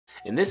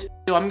In this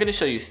video, I'm going to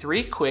show you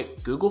 3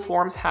 quick Google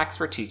Forms hacks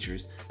for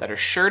teachers that are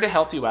sure to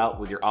help you out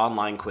with your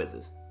online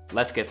quizzes.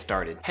 Let's get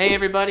started. Hey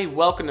everybody,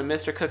 welcome to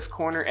Mr. Cook's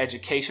Corner,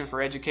 Education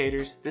for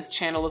Educators. This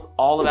channel is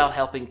all about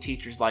helping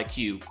teachers like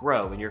you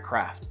grow in your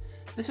craft.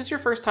 If this is your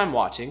first time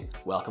watching,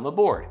 welcome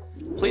aboard.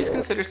 Please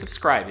consider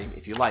subscribing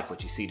if you like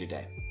what you see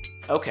today.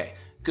 Okay,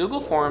 Google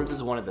Forms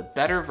is one of the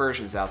better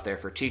versions out there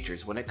for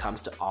teachers when it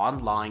comes to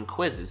online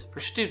quizzes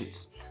for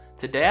students.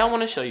 Today I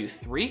want to show you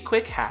 3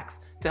 quick hacks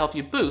to help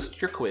you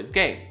boost your quiz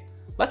game.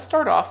 Let's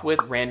start off with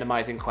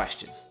randomizing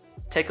questions.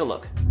 Take a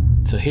look.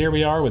 So here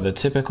we are with a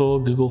typical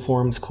Google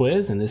Forms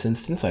quiz. In this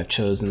instance, I've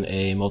chosen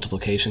a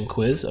multiplication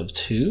quiz of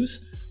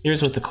 2s.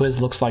 Here's what the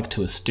quiz looks like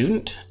to a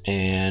student,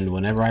 and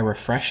whenever I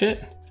refresh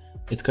it,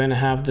 it's going to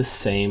have the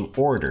same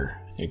order.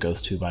 It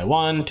goes 2 by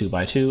 1, 2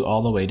 by 2,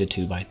 all the way to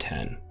 2 by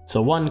 10.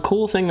 So one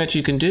cool thing that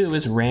you can do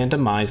is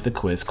randomize the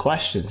quiz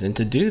questions. And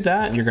to do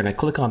that, you're going to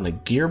click on the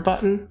gear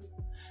button,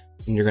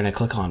 and you're going to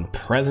click on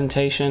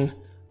presentation,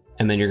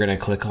 and then you're going to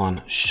click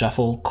on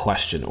shuffle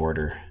question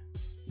order.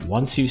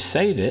 Once you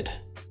save it,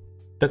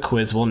 the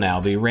quiz will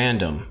now be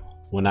random.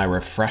 When I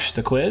refresh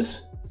the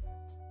quiz,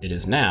 it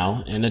is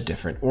now in a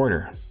different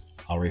order.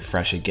 I'll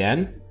refresh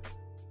again,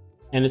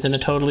 and it's in a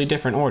totally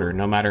different order.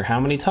 No matter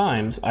how many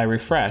times I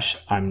refresh,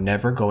 I'm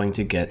never going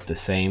to get the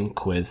same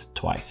quiz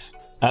twice.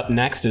 Up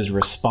next is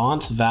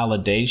response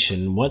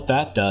validation. What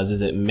that does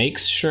is it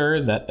makes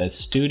sure that a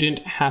student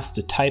has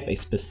to type a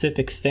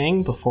specific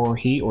thing before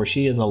he or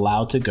she is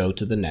allowed to go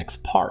to the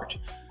next part.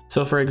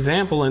 So for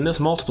example, in this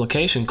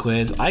multiplication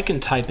quiz, I can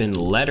type in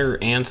letter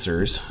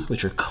answers,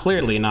 which are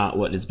clearly not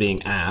what is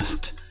being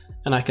asked,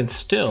 and I can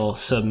still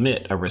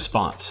submit a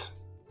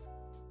response.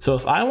 So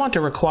if I want to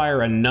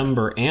require a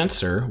number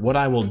answer, what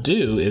I will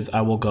do is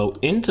I will go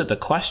into the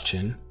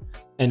question,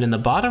 and in the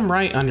bottom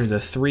right under the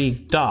 3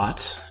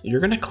 dots, you're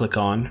going to click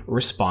on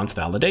response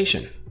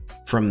validation.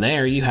 From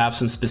there, you have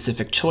some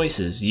specific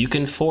choices. You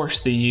can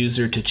force the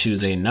user to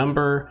choose a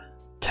number,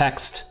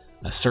 text,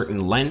 a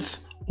certain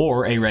length,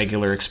 or a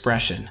regular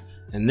expression.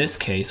 In this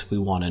case, we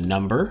want a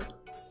number.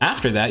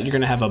 After that, you're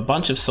going to have a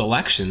bunch of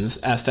selections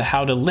as to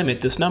how to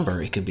limit this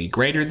number. It could be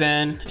greater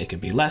than, it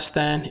could be less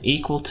than,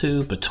 equal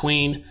to,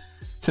 between.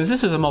 Since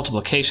this is a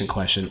multiplication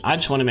question, I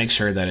just want to make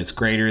sure that it's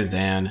greater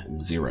than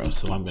 0.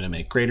 So I'm going to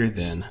make greater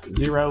than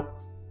 0.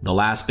 The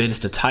last bit is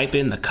to type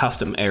in the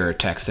custom error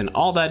text, and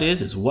all that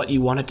is what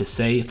you want it to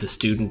say if the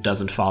student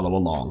doesn't follow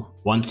along.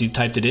 Once you've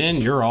typed it in,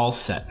 you're all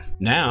set.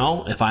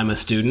 Now, if I'm a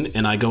student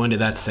and I go into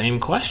that same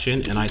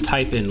question and I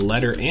type in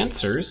letter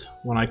answers,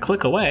 when I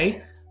click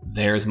away,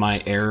 there's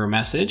my error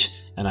message,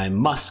 and I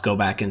must go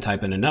back and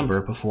type in a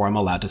number before I'm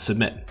allowed to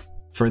submit.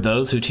 For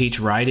those who teach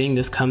writing,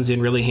 this comes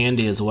in really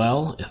handy as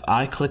well. If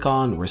I click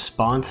on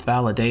response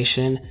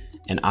validation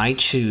and I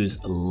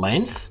choose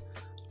length,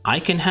 I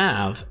can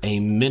have a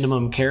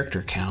minimum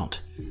character count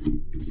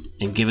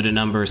and give it a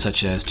number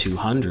such as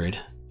 200.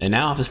 And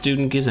now if a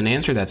student gives an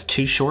answer that's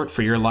too short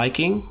for your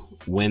liking,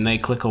 when they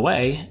click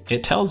away,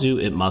 it tells you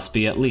it must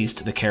be at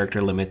least the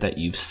character limit that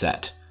you've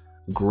set.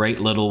 Great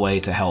little way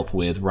to help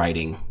with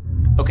writing.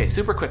 Okay,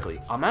 super quickly,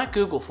 on that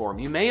Google form,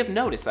 you may have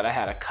noticed that I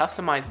had a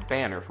customized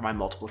banner for my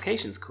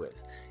multiplications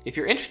quiz. If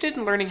you're interested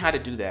in learning how to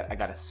do that, I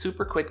got a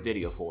super quick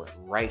video for it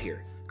right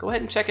here. Go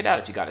ahead and check it out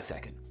if you got a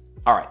second.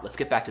 All right, let's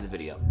get back to the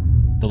video.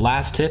 The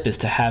last tip is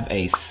to have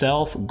a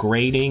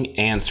self-grading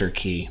answer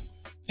key.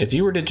 If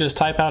you were to just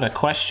type out a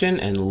question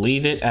and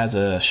leave it as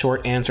a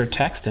short answer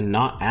text and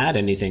not add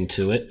anything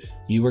to it,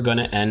 you were going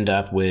to end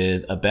up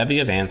with a bevy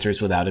of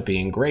answers without it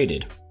being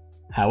graded.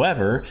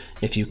 However,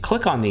 if you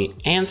click on the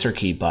answer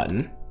key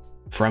button,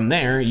 from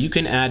there you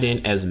can add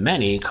in as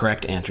many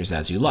correct answers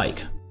as you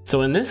like.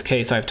 So in this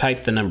case, I've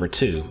typed the number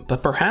 2,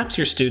 but perhaps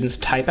your students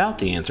type out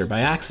the answer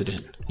by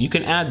accident. You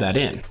can add that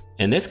in.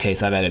 In this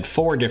case, I've added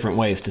 4 different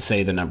ways to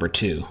say the number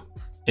 2.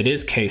 It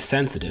is case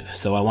sensitive,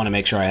 so I want to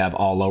make sure I have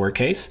all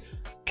lowercase,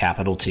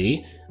 capital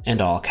T,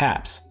 and all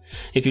caps.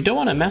 If you don't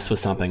want to mess with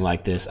something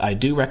like this, I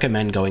do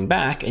recommend going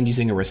back and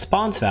using a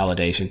response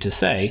validation to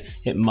say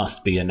it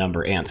must be a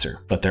number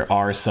answer. But there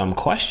are some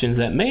questions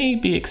that may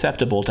be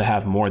acceptable to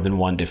have more than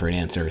one different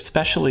answer,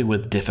 especially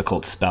with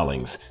difficult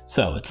spellings,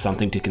 so it's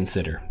something to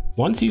consider.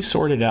 Once you've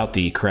sorted out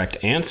the correct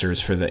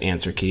answers for the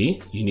answer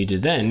key, you need to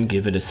then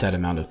give it a set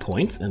amount of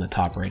points in the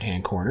top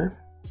right-hand corner.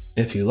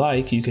 If you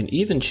like, you can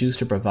even choose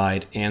to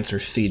provide answer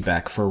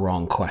feedback for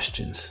wrong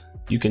questions.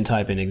 You can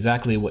type in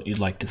exactly what you'd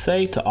like to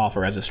say to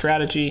offer as a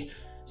strategy,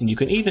 and you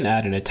can even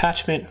add an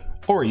attachment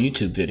or a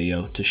YouTube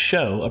video to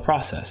show a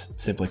process.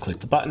 Simply click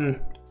the button,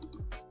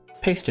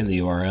 paste in the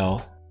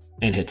URL,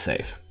 and hit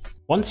save.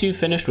 Once you've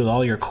finished with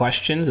all your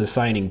questions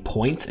assigning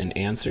points and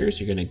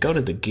answers, you're going to go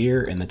to the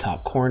gear in the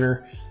top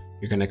corner.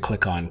 You're going to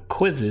click on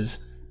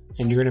quizzes,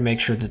 and you're going to make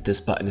sure that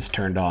this button is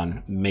turned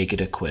on, make it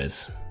a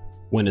quiz.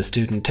 When a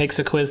student takes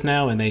a quiz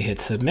now and they hit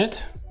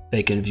submit,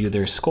 they can view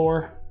their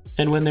score.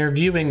 And when they're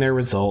viewing their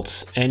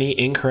results, any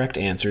incorrect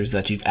answers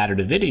that you've added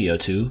a video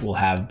to will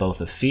have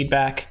both a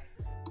feedback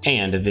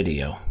and a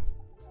video.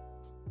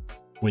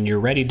 When you're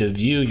ready to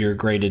view your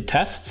graded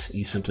tests,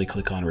 you simply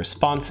click on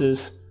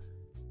responses,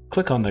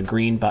 Click on the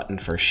green button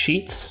for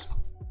Sheets,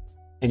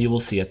 and you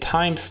will see a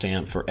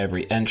timestamp for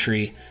every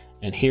entry,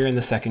 and here in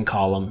the second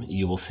column,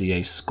 you will see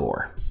a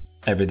score.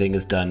 Everything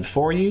is done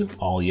for you.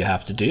 All you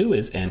have to do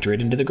is enter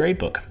it into the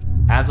gradebook.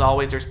 As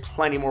always, there's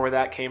plenty more where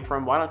that came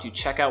from. Why don't you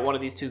check out one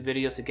of these 2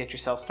 videos to get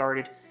yourself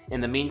started?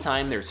 In the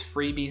meantime, there's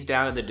freebies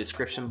down in the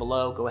description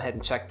below. Go ahead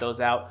and check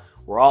those out.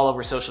 We're all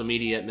over social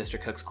media at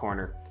Mr. Cook's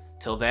Corner.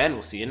 Till then,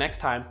 we'll see you next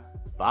time.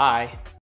 Bye.